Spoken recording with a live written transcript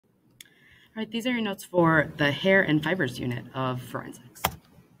All right, these are your notes for the hair and fibers unit of forensics.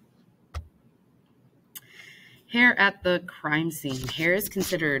 Hair at the crime scene. Hair is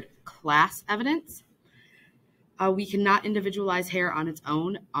considered class evidence. We cannot individualize hair on its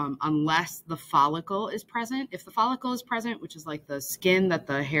own unless the follicle is present. If the follicle is present, which is like the skin that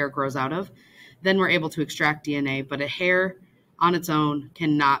the hair grows out of, then we're able to extract DNA, but a hair on its own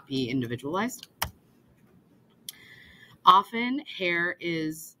cannot be individualized. Often, hair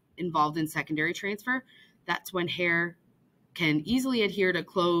is involved in secondary transfer. That's when hair can easily adhere to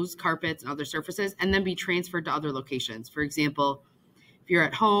clothes, carpets, and other surfaces, and then be transferred to other locations. For example, if you're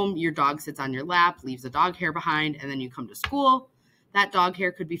at home, your dog sits on your lap, leaves a dog hair behind, and then you come to school, that dog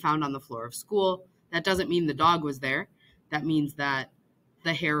hair could be found on the floor of school. That doesn't mean the dog was there. That means that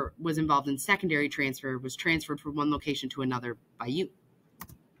the hair was involved in secondary transfer, was transferred from one location to another by you.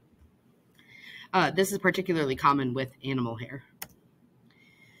 This is particularly common with animal hair.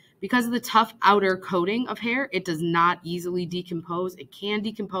 Because of the tough outer coating of hair, it does not easily decompose. It can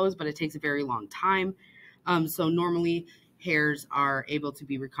decompose, but it takes a very long time. So normally, hairs are able to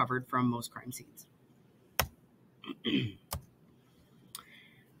be recovered from most crime scenes.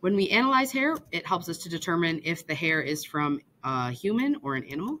 When we analyze hair, it helps us to determine if the hair is from a human or an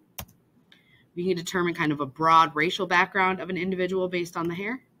animal. We can determine kind of a broad racial background of an individual based on the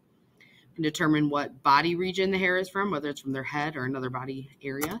hair. We can determine what body region the hair is from, whether it's from their head or another body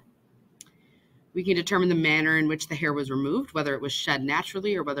area. We can determine the manner in which the hair was removed, whether it was shed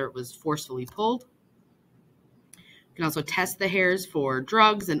naturally or whether it was forcefully pulled. We can also test the hairs for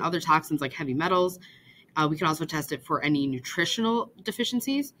drugs and other toxins like heavy metals. We can also test it for any nutritional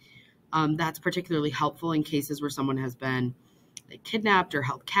deficiencies. That's particularly helpful in cases where someone has been kidnapped or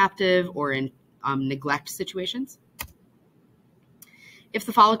held captive or in neglect situations. If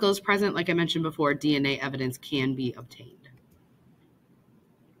the follicle is present, like I mentioned before, DNA evidence can be obtained.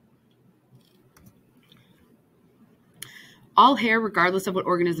 All hair, regardless of what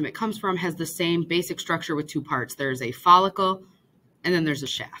organism it comes from, has the same basic structure with two parts. There's a follicle, and then there's a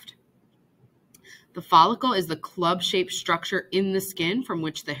shaft. The follicle is the club-shaped structure in the skin from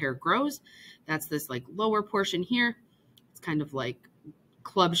which the hair grows. That's this like lower portion here. It's kind of like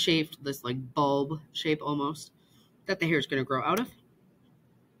club-shaped, this like bulb shape almost, that the hair is going to grow out of.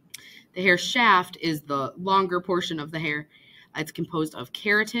 The hair shaft is the longer portion of the hair. It's composed of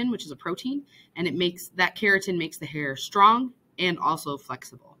keratin, which is a protein, and that keratin makes the hair strong and also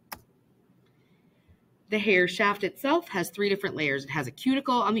flexible. The hair shaft itself has three different layers. It has a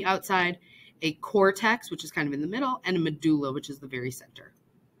cuticle on the outside, a cortex, which is kind of in the middle, and a medulla, which is the very center.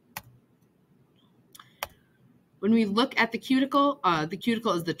 When we look at the cuticle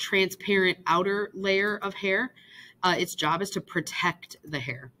is the transparent outer layer of hair. Its job is to protect the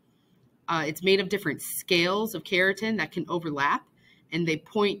hair. It's made of different scales of keratin that can overlap, and they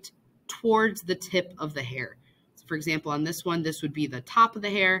point towards the tip of the hair. So for example, on this one, this would be the top of the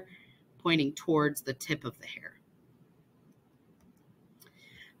hair pointing towards the tip of the hair.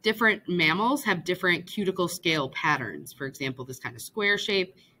 Different mammals have different cuticle scale patterns. For example, this kind of square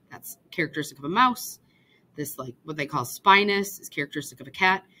shape, that's characteristic of a mouse. This like what they call spinous is characteristic of a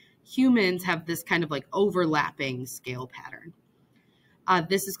cat. Humans have this kind of like overlapping scale pattern.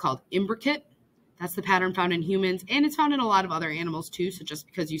 This is called imbricate. That's the pattern found in humans, and it's found in a lot of other animals too. So just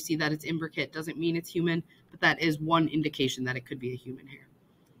because you see that it's imbricate doesn't mean it's human, but that is one indication that it could be a human hair.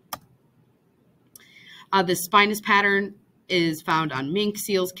 The spinous pattern is found on mink,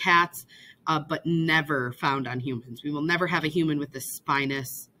 seals, cats, but never found on humans. We will never have a human with this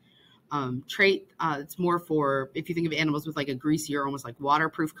spinous trait. It's more for, if you think of animals with like a greasy or almost like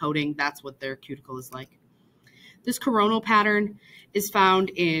waterproof coating, that's what their cuticle is like. This coronal pattern is found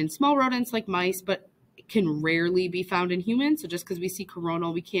in small rodents like mice, but it can rarely be found in humans. So just because we see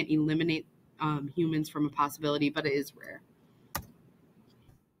coronal, we can't eliminate humans from a possibility, but it is rare.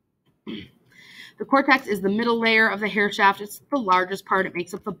 The cortex is the middle layer of the hair shaft. It's the largest part. It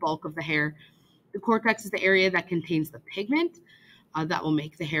makes up the bulk of the hair. The cortex is the area that contains the pigment that will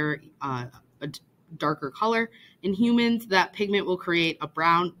make the hair a darker color. In humans, that pigment will create a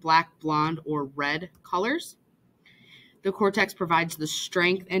brown, black, blonde, or red colors. The cortex provides the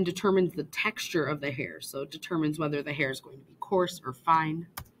strength and determines the texture of the hair. So it determines whether the hair is going to be coarse or fine.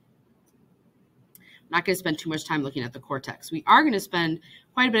 I'm not going to spend too much time looking at the cortex. We are going to spend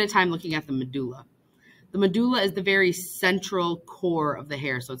quite a bit of time looking at the medulla. The medulla is the very central core of the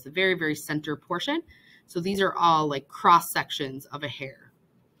hair. So it's the very, very center portion. So these are all like cross sections of a hair.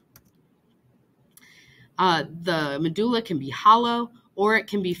 The medulla can be hollow or it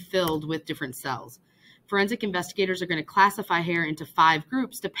can be filled with different cells. Forensic investigators are going to classify hair into 5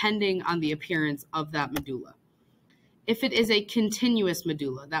 groups depending on the appearance of that medulla. If it is a continuous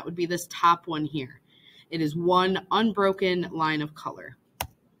medulla, that would be this top one here. It is one unbroken line of color.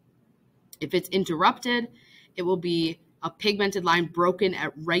 If it's interrupted, it will be a pigmented line broken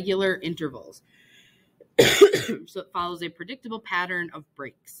at regular intervals. So it follows a predictable pattern of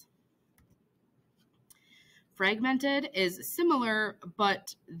breaks. Fragmented is similar,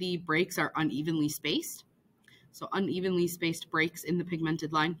 but the breaks are unevenly spaced. So unevenly spaced breaks in the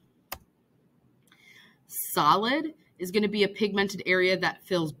pigmented line. Solid is going to be a pigmented area that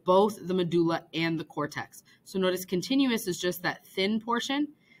fills both the medulla and the cortex. So notice continuous is just that thin portion.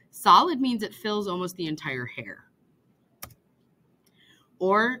 Solid means it fills almost the entire hair.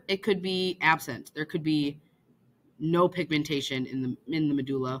 Or it could be absent. There could be no pigmentation in the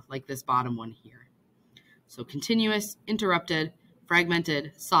medulla, like this bottom one here. So continuous, interrupted,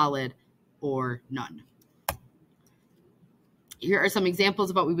 fragmented, solid, or none. Here are some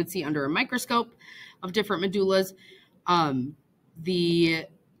examples of what we would see under a microscope of different medullas. The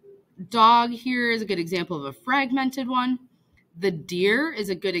dog here is a good example of a fragmented one. The deer is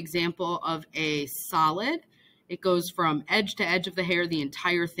a good example of a solid. It goes from edge to edge of the hair. The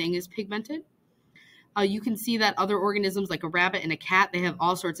entire thing is pigmented. You can see that other organisms like a rabbit and a cat, they have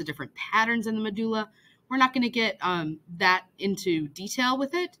all sorts of different patterns in the medulla. We're not going to get that into detail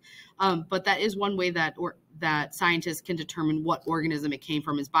with it, but that is one way that scientists can determine what organism it came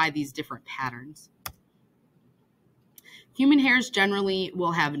from, is by these different patterns. Human hairs generally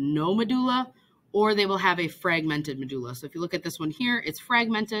will have no medulla, or they will have a fragmented medulla. So if you look at this one here, it's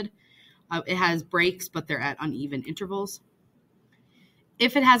fragmented. It has breaks, but they're at uneven intervals.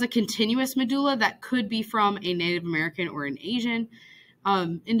 If it has a continuous medulla, that could be from a Native American or an Asian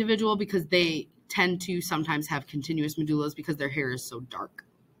individual, because they tend to sometimes have continuous medullas because their hair is so dark.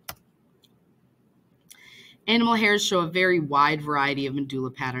 Animal hairs show a very wide variety of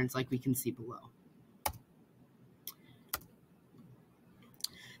medulla patterns, like we can see below.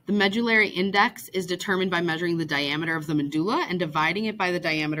 The medullary index is determined by measuring the diameter of the medulla and dividing it by the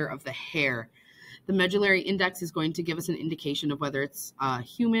diameter of the hair. The medullary index is going to give us an indication of whether it's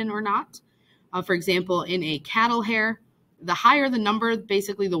human or not. For example, in a cattle hair, the higher the number,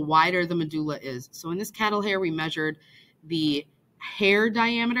 basically the wider the medulla is. So in this cattle hair, we measured the hair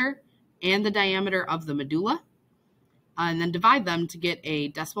diameter and the diameter of the medulla, and then divide them to get a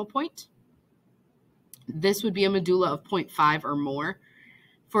decimal point. This would be a medulla of 0.5 or more.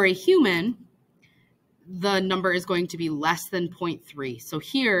 For a human, the number is going to be less than 0.3. So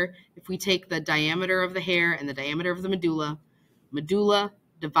here, if we take the diameter of the hair and the diameter of the medulla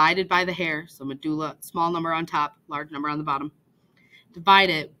divided by the hair, so medulla, small number on top, large number on the bottom, divide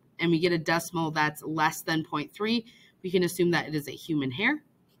it, and we get a decimal that's less than 0.3, we can assume that it is a human hair.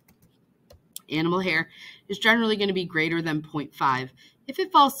 Animal hair is generally going to be greater than 0.5. If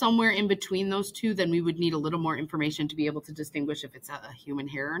it falls somewhere in between those two, then we would need a little more information to be able to distinguish if it's a human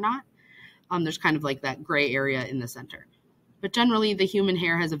hair or not. There's kind of like that gray area in the center. But generally, the human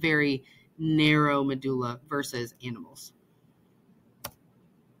hair has a very narrow medulla versus animals.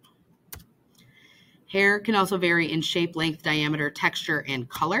 Hair can also vary in shape, length, diameter, texture, and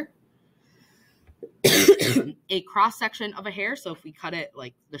color. A cross-section of a hair, so if we cut it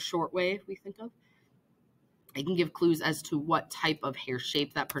like the short way, if we think of, it can give clues as to what type of hair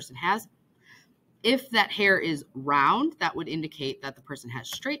shape that person has. If that hair is round, that would indicate that the person has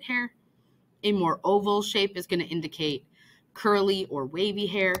straight hair. A more oval shape is going to indicate curly or wavy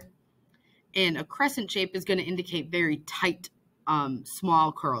hair. And a crescent shape is going to indicate very tight,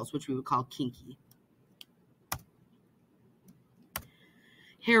 small curls, which we would call kinky.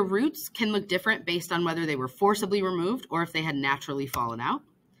 Hair roots can look different based on whether they were forcibly removed or if they had naturally fallen out.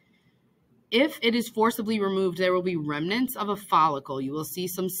 If it is forcibly removed, there will be remnants of a follicle. You will see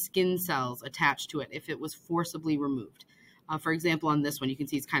some skin cells attached to it if it was forcibly removed. For example, on this one, you can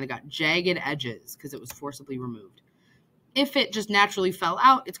see it's kind of got jagged edges because it was forcibly removed. If it just naturally fell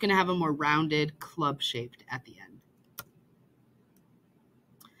out, it's going to have a more rounded, club-shaped at the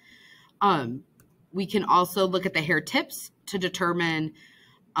end. We can also look at the hair tips to determine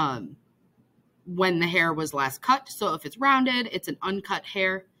when the hair was last cut. So if it's rounded, it's an uncut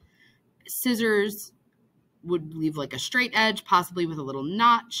hair. Scissors would leave like a straight edge, possibly with a little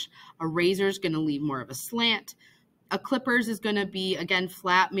notch. A razor is going to leave more of a slant. A clippers is going to be, again,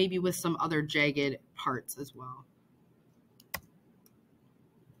 flat, maybe with some other jagged parts as well.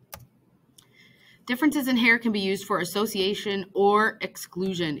 Differences in hair can be used for association or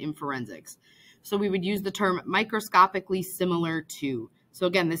exclusion in forensics. So we would use the term microscopically similar to. So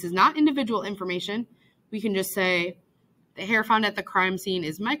again, this is not individual information. We can just say the hair found at the crime scene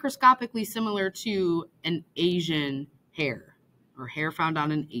is microscopically similar to an Asian hair, or hair found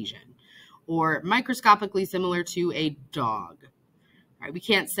on an Asian. or microscopically similar to a dog. All right, we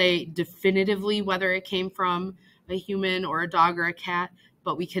can't say definitively whether it came from a human or a dog or a cat,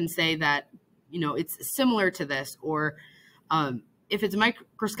 but we can say that, it's similar to this, or if it's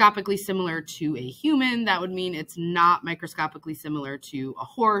microscopically similar to a human, that would mean it's not microscopically similar to a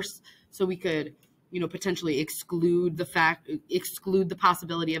horse. So we could, potentially exclude the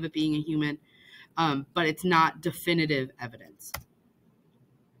possibility of it being a human, but it's not definitive evidence.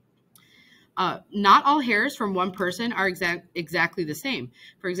 Not all hairs from one person are exactly the same.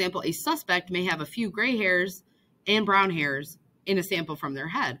 For example, a suspect may have a few gray hairs and brown hairs in a sample from their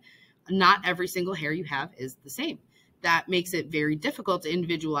head. Not every single hair you have is the same. That makes it very difficult to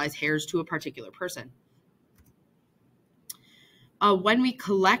individualize hairs to a particular person. When we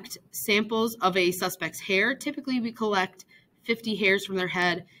collect samples of a suspect's hair, typically we collect 50 hairs from their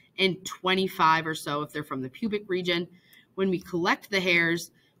head and 25 or so if they're from the pubic region. When we collect the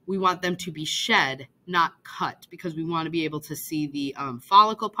hairs, we want them to be shed, not cut, because we want to be able to see the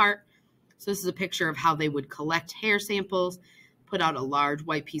follicle part. So this is a picture of how they would collect hair samples, put out a large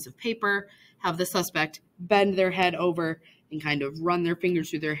white piece of paper, have the suspect bend their head over and kind of run their fingers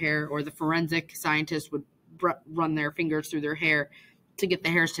through their hair, or the forensic scientist would run their fingers through their hair to get the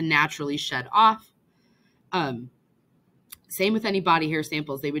hairs to naturally shed off. Same with any body hair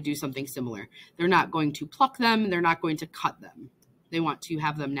samples, they would do something similar. They're not going to pluck them, they're not going to cut them. They want to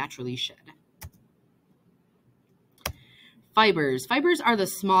have them naturally shed. Fibers. Fibers are the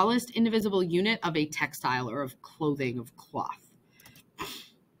smallest indivisible unit of a textile or of clothing, of cloth.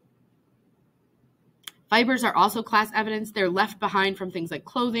 Fibers are also class evidence. They're left behind from things like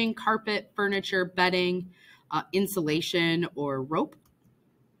clothing, carpet, furniture, bedding, insulation, or rope.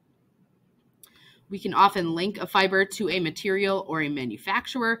 We can often link a fiber to a material or a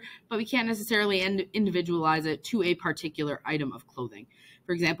manufacturer, but we can't necessarily individualize it to a particular item of clothing.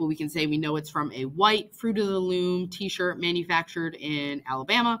 For example, we can say we know it's from a white Fruit of the Loom t-shirt manufactured in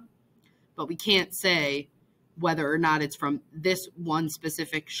Alabama, but we can't say whether or not it's from this one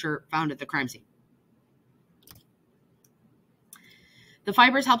specific shirt found at the crime scene. The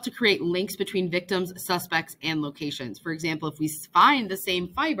fibers help to create links between victims, suspects, and locations. For example, if we find the same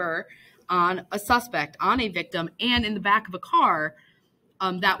fiber on a suspect, on a victim, and in the back of a car,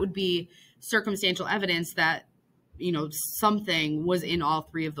 that would be circumstantial evidence that, something was in all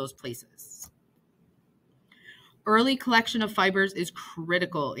three of those places. Early collection of fibers is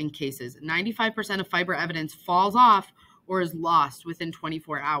critical in cases. 95% of fiber evidence falls off or is lost within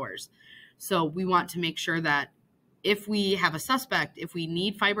 24 hours. So we want to make sure that if we have a suspect, if we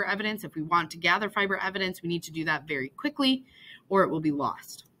need fiber evidence, if we want to gather fiber evidence, we need to do that very quickly or it will be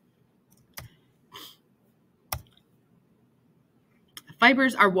lost.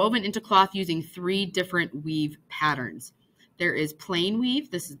 Fibers are woven into cloth using 3 different weave patterns. There is plain weave.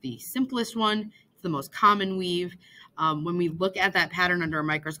 This is the simplest one. It's the most common weave. When we look at that pattern under a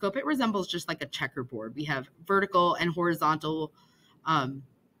microscope, it resembles just like a checkerboard. We have vertical and horizontal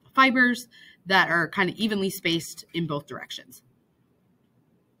fibers that are kind of evenly spaced in both directions.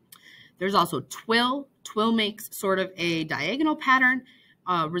 There's also twill. Twill makes sort of a diagonal pattern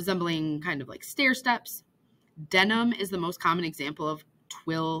resembling kind of like stair steps. Denim is the most common example of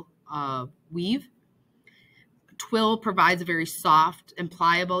twill weave. Twill provides a very soft and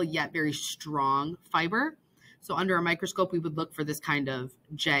pliable yet very strong fiber. So under a microscope, we would look for this kind of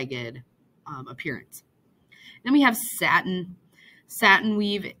jagged appearance. Then we have satin. Satin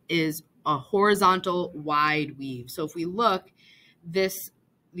weave is a horizontal wide weave. So if we look, these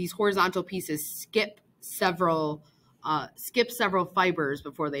horizontal pieces skip several fibers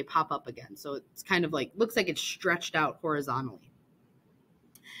before they pop up again. So it's kind of like, looks like it's stretched out horizontally.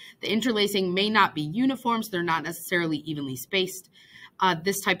 The interlacing may not be uniform, so they're not necessarily evenly spaced.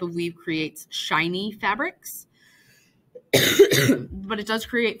 This type of weave creates shiny fabrics, but it does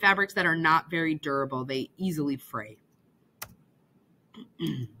create fabrics that are not very durable. They easily fray.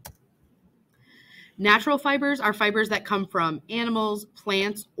 Natural fibers are fibers that come from animals,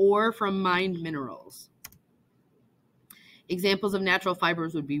 plants, or from mined minerals. Examples of natural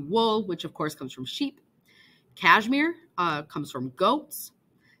fibers would be wool, which of course comes from sheep. Cashmere comes from goats.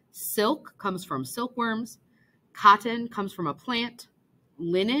 Silk comes from silkworms. Cotton comes from a plant.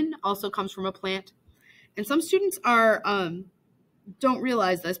 Linen also comes from a plant. And some students don't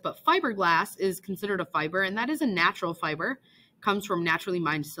realize this, but fiberglass is considered a fiber, and that is a natural fiber. It comes from naturally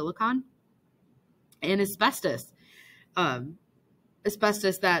mined silicon. And asbestos.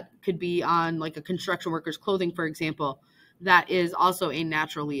 Asbestos that could be on like a construction worker's clothing, for example, that is also a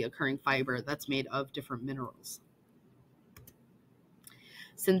naturally occurring fiber that's made of different minerals.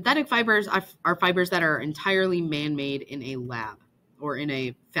 Synthetic fibers are fibers that are entirely man-made in a lab or in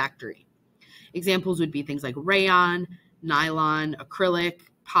a factory. Examples would be things like rayon, nylon, acrylic,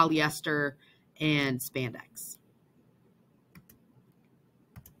 polyester, and spandex.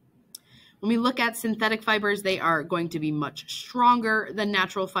 When we look at synthetic fibers, they are going to be much stronger than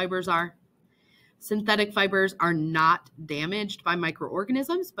natural fibers are. Synthetic fibers are not damaged by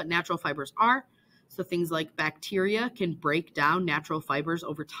microorganisms, but natural fibers are. So things like bacteria can break down natural fibers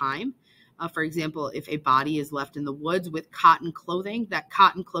over time. For example, if a body is left in the woods with cotton clothing, that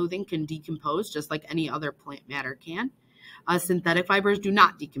cotton clothing can decompose just like any other plant matter can. Synthetic fibers do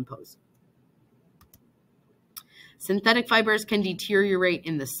not decompose. Synthetic fibers can deteriorate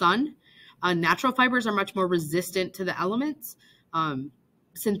in the sun. Natural fibers are much more resistant to the elements.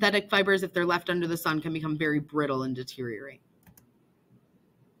 Synthetic fibers, if they're left under the sun, can become very brittle and deteriorate.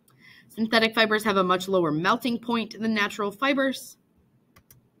 Synthetic fibers have a much lower melting point than natural fibers.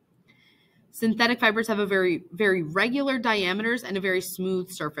 Synthetic fibers have a very, very regular diameters and a very smooth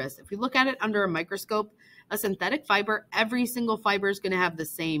surface. If we look at it under a microscope, a synthetic fiber, every single fiber is going to have the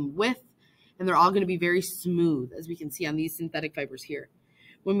same width, and they're all going to be very smooth, as we can see on these synthetic fibers here.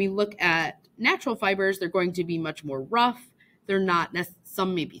 When we look at natural fibers, they're going to be much more rough. They're not,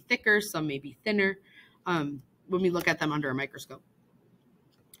 some may be thicker, some may be thinner when we look at them under a microscope.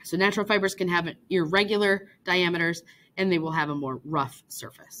 So natural fibers can have irregular diameters, and they will have a more rough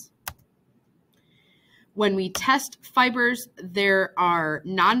surface. When we test fibers, there are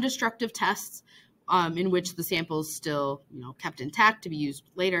non-destructive tests in which the sample is still, kept intact to be used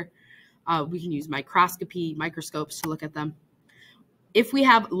later. We can use microscopy, microscopes to look at them. If we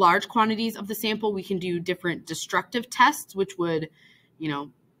have large quantities of the sample, we can do different destructive tests, which would,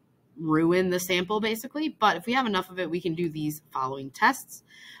 ruin the sample basically. But if we have enough of it, we can do these following tests.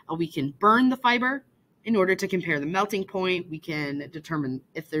 We can burn the fiber in order to compare the melting point. We can determine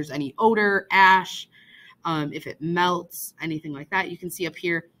if there's any odor, ash, if it melts, anything like that. You can see up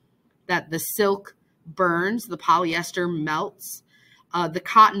here that the silk burns, the polyester melts, the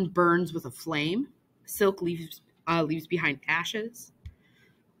cotton burns with a flame, silk leaves behind ashes.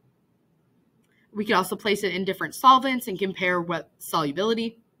 We can also place it in different solvents and compare what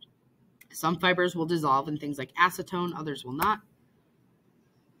solubility. Some fibers will dissolve in things like acetone, others will not.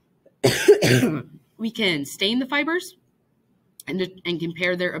 We can stain the fibers and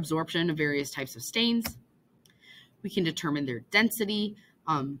compare their absorption of various types of stains. We can determine their density.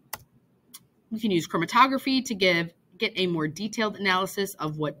 We can use chromatography to get a more detailed analysis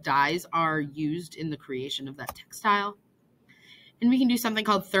of what dyes are used in the creation of that textile. And we can do something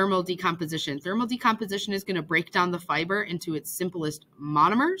called thermal decomposition. Thermal decomposition is going to break down the fiber into its simplest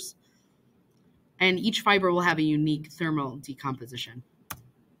monomers, and each fiber will have a unique thermal decomposition.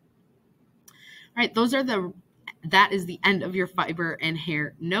 All right, that is the end of your fiber and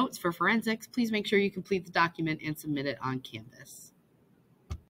hair notes for forensics. Please make sure you complete the document and submit it on Canvas.